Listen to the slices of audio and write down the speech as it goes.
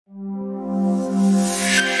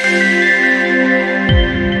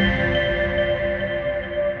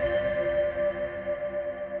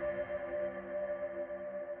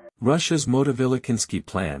Russia's Motovilikinsky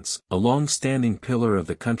plants, a long-standing pillar of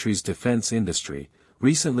the country's defense industry,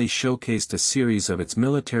 recently showcased a series of its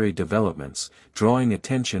military developments, drawing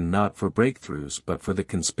attention not for breakthroughs but for the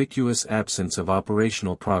conspicuous absence of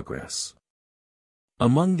operational progress.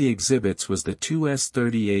 Among the exhibits was the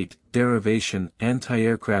Tu-S-38 Derivation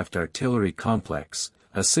anti-aircraft artillery complex,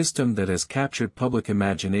 a system that has captured public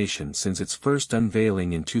imagination since its first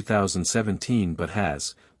unveiling in 2017 but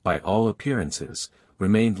has, by all appearances,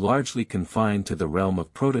 remained largely confined to the realm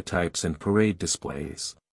of prototypes and parade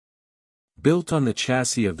displays. Built on the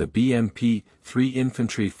chassis of the BMP-3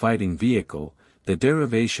 infantry fighting vehicle, the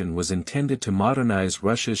derivation was intended to modernize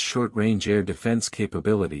Russia's short-range air defense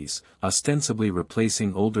capabilities, ostensibly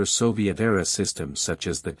replacing older Soviet-era systems such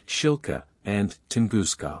as the Shilka and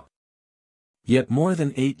Tunguska. Yet more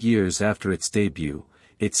than 8 years after its debut,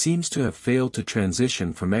 it seems to have failed to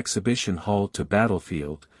transition from exhibition hall to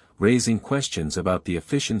battlefield, raising questions about the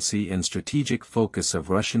efficiency and strategic focus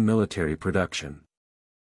of Russian military production.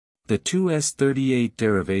 The Tu-S-38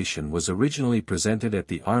 derivation was originally presented at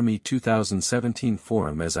the Army 2017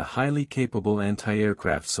 Forum as a highly capable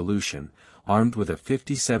anti-aircraft solution, armed with a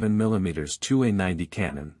 57mm Tu-A90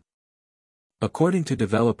 cannon. According to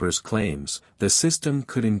developers' claims, the system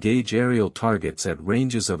could engage aerial targets at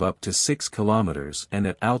ranges of up to 6 km and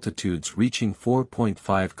at altitudes reaching 4.5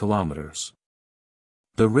 km.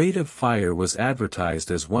 The rate of fire was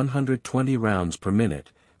advertised as 120 rounds per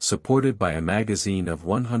minute, supported by a magazine of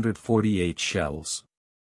 148 shells.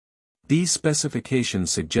 These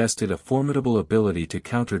specifications suggested a formidable ability to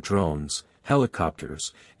counter drones,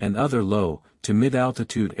 helicopters, and other low to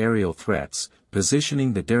mid-altitude aerial threats,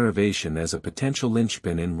 positioning the derivation as a potential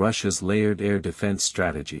linchpin in Russia's layered air defense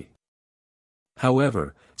strategy.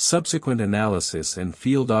 However, subsequent analysis and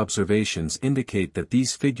field observations indicate that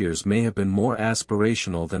these figures may have been more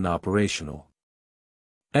aspirational than operational.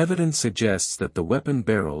 Evidence suggests that the weapon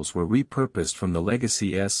barrels were repurposed from the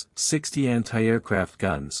legacy S-60 anti-aircraft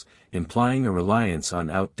guns, implying a reliance on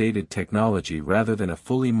outdated technology rather than a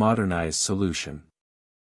fully modernized solution.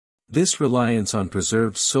 This reliance on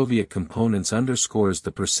preserved Soviet components underscores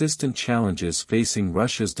the persistent challenges facing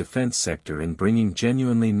Russia's defense sector in bringing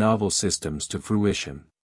genuinely novel systems to fruition.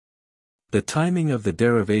 The timing of the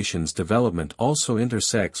derivation's development also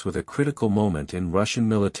intersects with a critical moment in Russian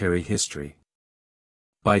military history.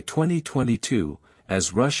 By 2022,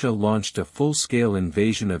 as Russia launched a full-scale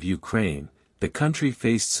invasion of Ukraine, the country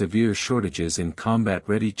faced severe shortages in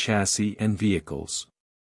combat-ready chassis and vehicles.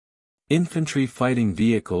 Infantry fighting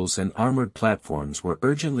vehicles and armored platforms were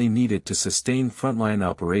urgently needed to sustain frontline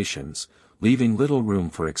operations, leaving little room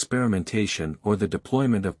for experimentation or the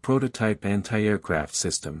deployment of prototype anti-aircraft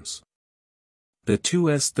systems. The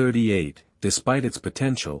Tu-S-38, despite its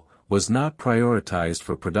potential, was not prioritized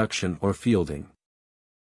for production or fielding.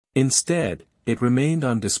 Instead, it remained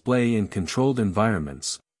on display in controlled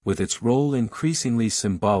environments, with its role increasingly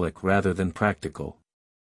symbolic rather than practical.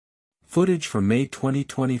 Footage from May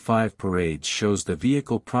 2025 parades shows the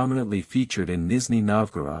vehicle prominently featured in Nizhny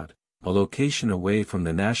Novgorod, a location away from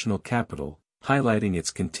the national capital, highlighting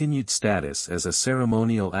its continued status as a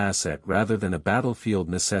ceremonial asset rather than a battlefield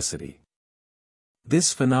necessity.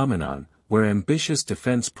 This phenomenon, where ambitious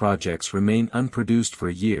defense projects remain unproduced for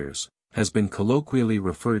years, has been colloquially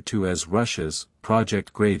referred to as Russia's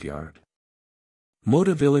Project Graveyard.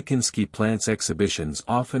 Motovilikinsky plants exhibitions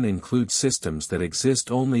often include systems that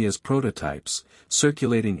exist only as prototypes,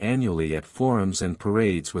 circulating annually at forums and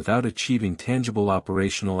parades without achieving tangible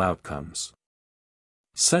operational outcomes.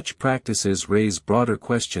 Such practices raise broader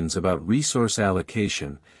questions about resource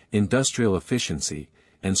allocation, industrial efficiency,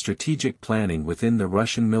 and strategic planning within the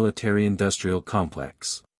Russian military-industrial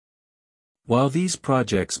complex. While these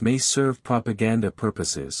projects may serve propaganda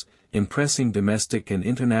purposes, impressing domestic and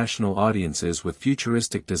international audiences with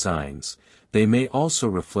futuristic designs, they may also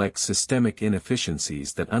reflect systemic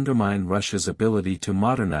inefficiencies that undermine Russia's ability to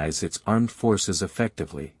modernize its armed forces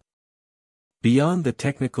effectively. Beyond the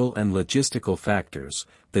technical and logistical factors,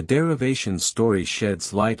 the derivation's story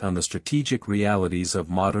sheds light on the strategic realities of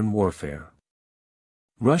modern warfare.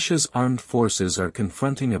 Russia's armed forces are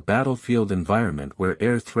confronting a battlefield environment where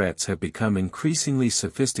air threats have become increasingly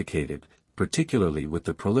sophisticated, particularly with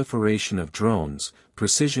the proliferation of drones,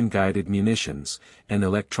 precision-guided munitions, and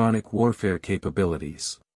electronic warfare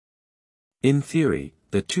capabilities. In theory,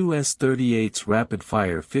 the Tu-S-38's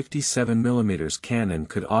rapid-fire 57mm cannon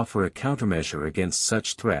could offer a countermeasure against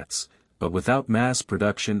such threats, but without mass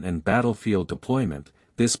production and battlefield deployment,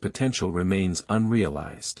 this potential remains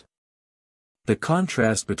unrealized. The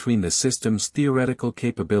contrast between the system's theoretical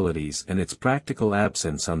capabilities and its practical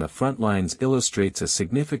absence on the front lines illustrates a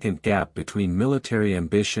significant gap between military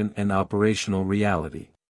ambition and operational reality.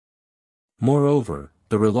 Moreover,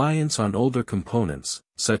 the reliance on older components,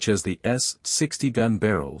 such as the S-60 gun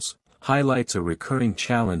barrels, highlights a recurring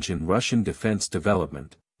challenge in Russian defense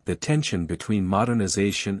development: the tension between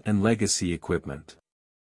modernization and legacy equipment.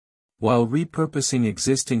 While repurposing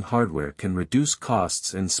existing hardware can reduce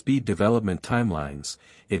costs and speed development timelines,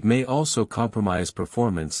 it may also compromise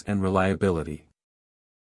performance and reliability.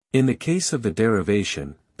 In the case of the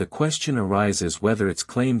derivation, the question arises whether its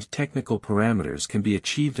claimed technical parameters can be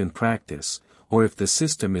achieved in practice, or if the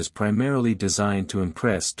system is primarily designed to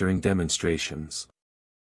impress during demonstrations.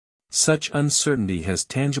 Such uncertainty has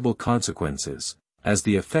tangible consequences, as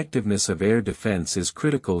the effectiveness of air defense is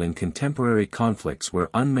critical in contemporary conflicts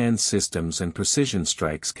where unmanned systems and precision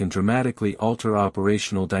strikes can dramatically alter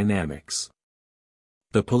operational dynamics.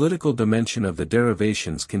 The political dimension of the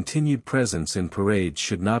derivation's continued presence in parades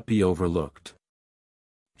should not be overlooked.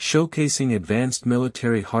 Showcasing advanced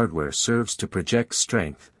military hardware serves to project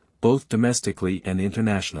strength, both domestically and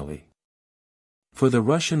internationally. For the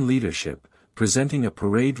Russian leadership, presenting a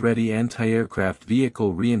parade-ready anti-aircraft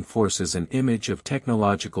vehicle reinforces an image of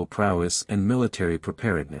technological prowess and military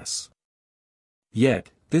preparedness. Yet,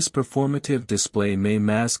 this performative display may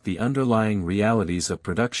mask the underlying realities of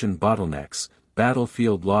production bottlenecks,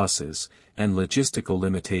 battlefield losses, and logistical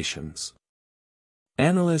limitations.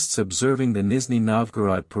 Analysts observing the Nizhny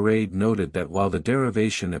Novgorod parade noted that while the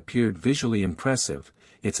derivation appeared visually impressive,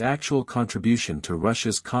 its actual contribution to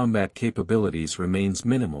Russia's combat capabilities remains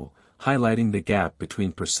minimal, highlighting the gap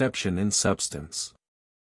between perception and substance.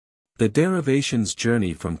 The derivation's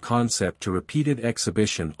journey from concept to repeated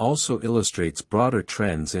exhibition also illustrates broader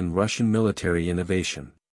trends in Russian military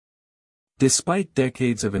innovation. Despite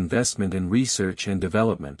decades of investment in research and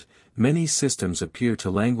development, many systems appear to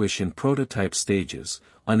languish in prototype stages,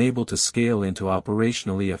 unable to scale into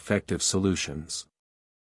operationally effective solutions.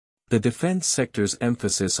 The defense sector's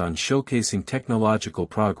emphasis on showcasing technological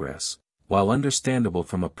progress, while understandable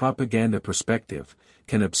from a propaganda perspective,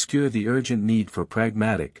 can obscure the urgent need for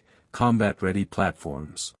pragmatic, combat-ready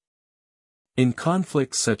platforms. In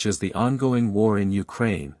conflicts such as the ongoing war in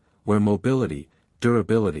Ukraine, where mobility,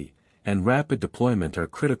 durability, and rapid deployment are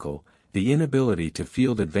critical, the inability to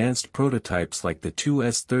field advanced prototypes like the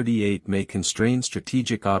Tu-S-38 may constrain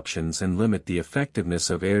strategic options and limit the effectiveness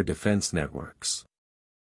of air defense networks.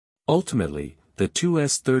 Ultimately, the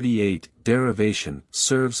Tu-S-38 derivation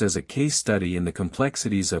serves as a case study in the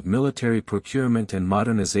complexities of military procurement and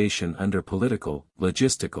modernization under political,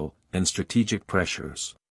 logistical, and strategic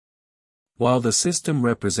pressures. While the system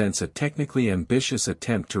represents a technically ambitious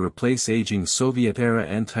attempt to replace aging Soviet-era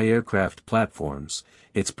anti-aircraft platforms,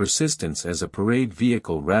 its persistence as a parade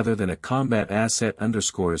vehicle rather than a combat asset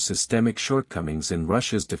underscores systemic shortcomings in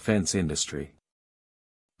Russia's defense industry.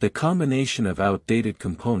 The combination of outdated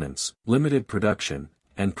components, limited production,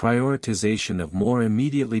 and prioritization of more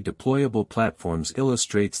immediately deployable platforms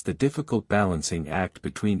illustrates the difficult balancing act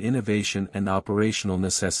between innovation and operational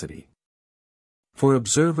necessity. For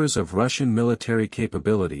observers of Russian military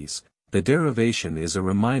capabilities, the derivation is a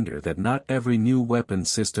reminder that not every new weapon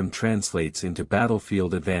system translates into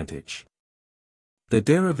battlefield advantage. The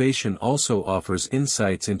derivation also offers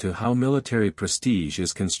insights into how military prestige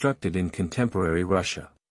is constructed in contemporary Russia.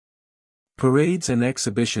 Parades and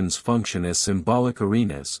exhibitions function as symbolic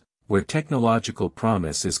arenas, where technological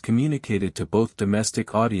promise is communicated to both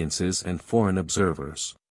domestic audiences and foreign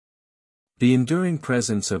observers. The enduring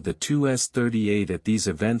presence of the Tu-S-38 at these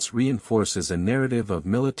events reinforces a narrative of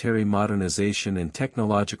military modernization and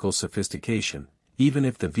technological sophistication, even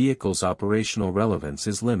if the vehicle's operational relevance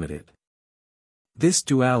is limited. This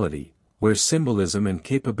duality, where symbolism and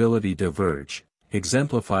capability diverge,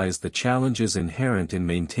 exemplifies the challenges inherent in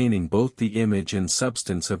maintaining both the image and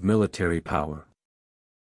substance of military power.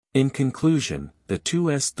 In conclusion, the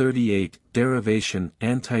Tu-S-38 derivation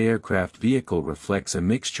anti-aircraft vehicle reflects a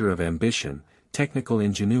mixture of ambition, technical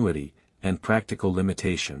ingenuity, and practical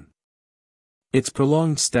limitation. Its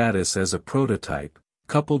prolonged status as a prototype,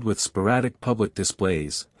 coupled with sporadic public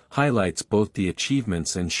displays, highlights both the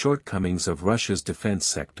achievements and shortcomings of Russia's defense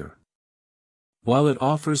sector. While it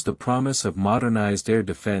offers the promise of modernized air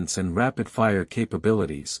defense and rapid-fire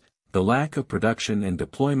capabilities, the lack of production and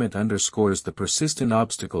deployment underscores the persistent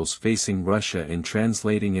obstacles facing Russia in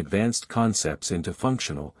translating advanced concepts into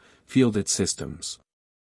functional, fielded systems.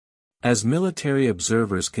 As military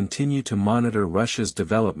observers continue to monitor Russia's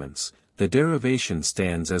developments, the derivation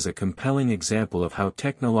stands as a compelling example of how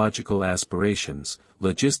technological aspirations,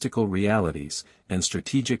 logistical realities, and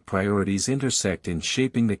strategic priorities intersect in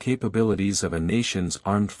shaping the capabilities of a nation's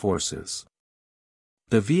armed forces.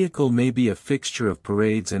 The vehicle may be a fixture of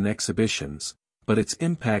parades and exhibitions, but its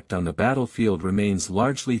impact on the battlefield remains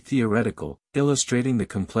largely theoretical, illustrating the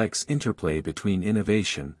complex interplay between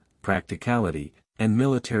innovation, practicality, and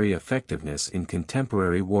military effectiveness in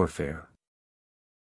contemporary warfare.